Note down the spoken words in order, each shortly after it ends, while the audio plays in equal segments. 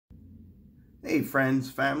Hey, friends,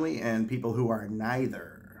 family, and people who are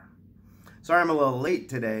neither. Sorry I'm a little late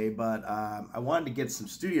today, but I wanted to get some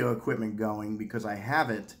studio equipment going because I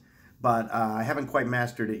have it, but I haven't quite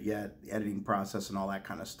mastered it yet, the editing process and all that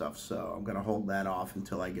kind of stuff. So I'm going to hold that off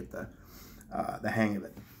until I get the hang of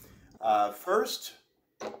it. First,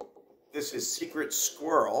 this is Secret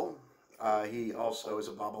Squirrel. He also is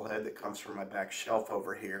a bobblehead that comes from my back shelf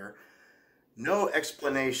over here. No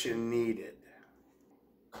explanation needed.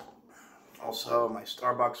 Also, my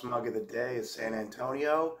Starbucks mug of the day is San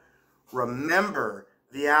Antonio. Remember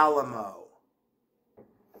the Alamo.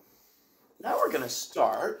 Now we're going to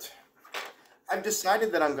start. I've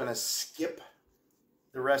decided that I'm going to skip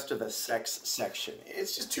the rest of the sex section.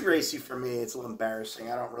 It's just too racy for me. It's a little embarrassing.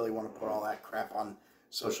 I don't really want to put all that crap on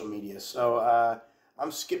social media. So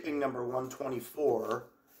I'm skipping number 124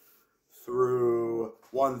 through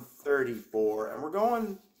 134. And we're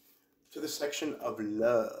going to the section of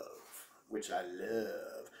love, which I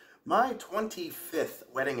love. My 25th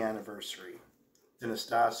wedding anniversary to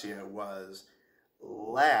Nastasia was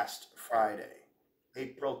last Friday,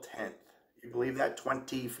 April 10th. You believe that?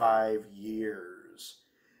 25 years.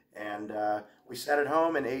 And we sat at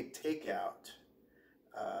home and ate takeout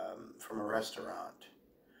from a restaurant.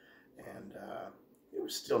 And it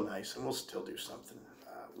was still nice, and we'll still do something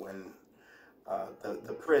when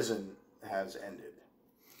the prison has ended.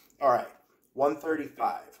 All right,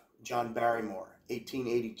 135. John Barrymore,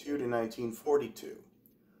 1882 to 1942.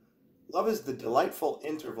 Love is the delightful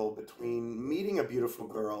interval between meeting a beautiful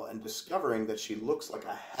girl and discovering that she looks like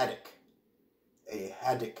a haddock. A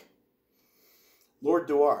haddock. Lord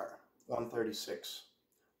Dewar, 136.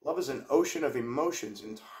 Love is an ocean of emotions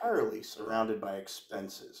entirely surrounded by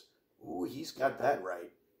expenses. Ooh, he's got that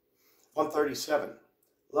right. 137.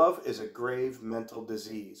 Love is a grave mental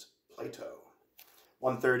disease. Plato.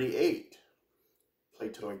 138.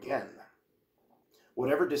 Plato again.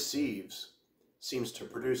 Whatever deceives seems to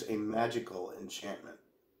produce a magical enchantment.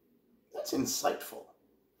 That's insightful.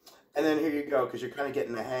 And then here you go, because you're kind of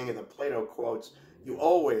getting the hang of the Plato quotes. You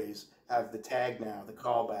always have the tag now, the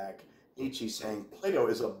callback. Nietzsche saying, Plato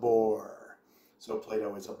is a bore. So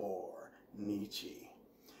Plato is a bore. Nietzsche.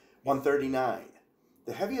 139.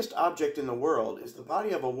 The heaviest object in the world is the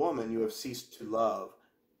body of a woman you have ceased to love.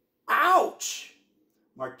 Ouch!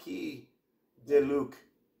 Marquis de Luc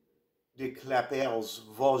de Clapeyre's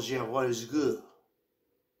Volgerolles,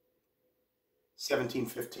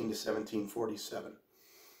 1715 to 1747.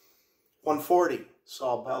 140,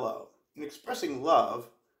 Saul Bellow. In expressing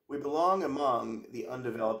love, we belong among the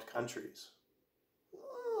undeveloped countries.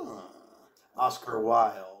 Oscar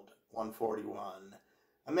Wilde, 141.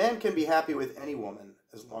 A man can be happy with any woman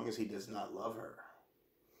as long as he does not love her.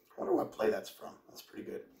 I wonder what play that's from. That's pretty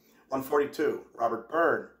good. 142, Robert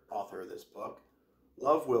Byrne, author of this book.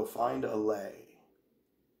 Love will find a lay.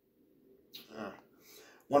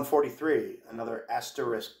 143, another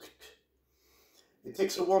asterisk. It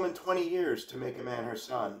takes a woman 20 years to make a man her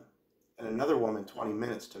son, and another woman 20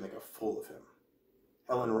 minutes to make a fool of him.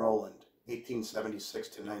 Helen Rowland, 1876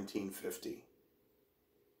 to 1950.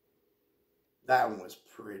 That one was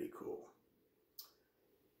pretty cool.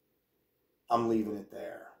 I'm leaving it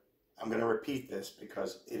there. I'm going to repeat this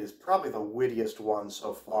because it is probably the wittiest one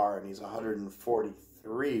so far, and he's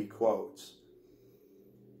 143 quotes.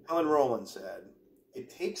 Helen Rowland said, "It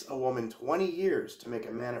takes a woman 20 years to make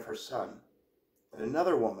a man of her son, and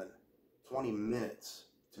another woman 20 minutes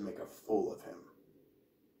to make a fool of him."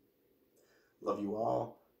 Love you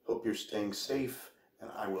all. Hope you're staying safe, and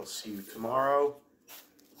I will see you tomorrow.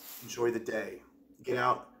 Enjoy the day. Get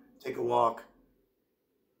out, take a walk,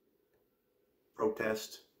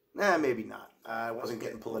 protest. Nah, maybe not. I wasn't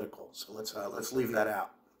getting political, so let's leave that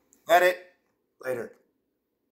out. Edit. Later.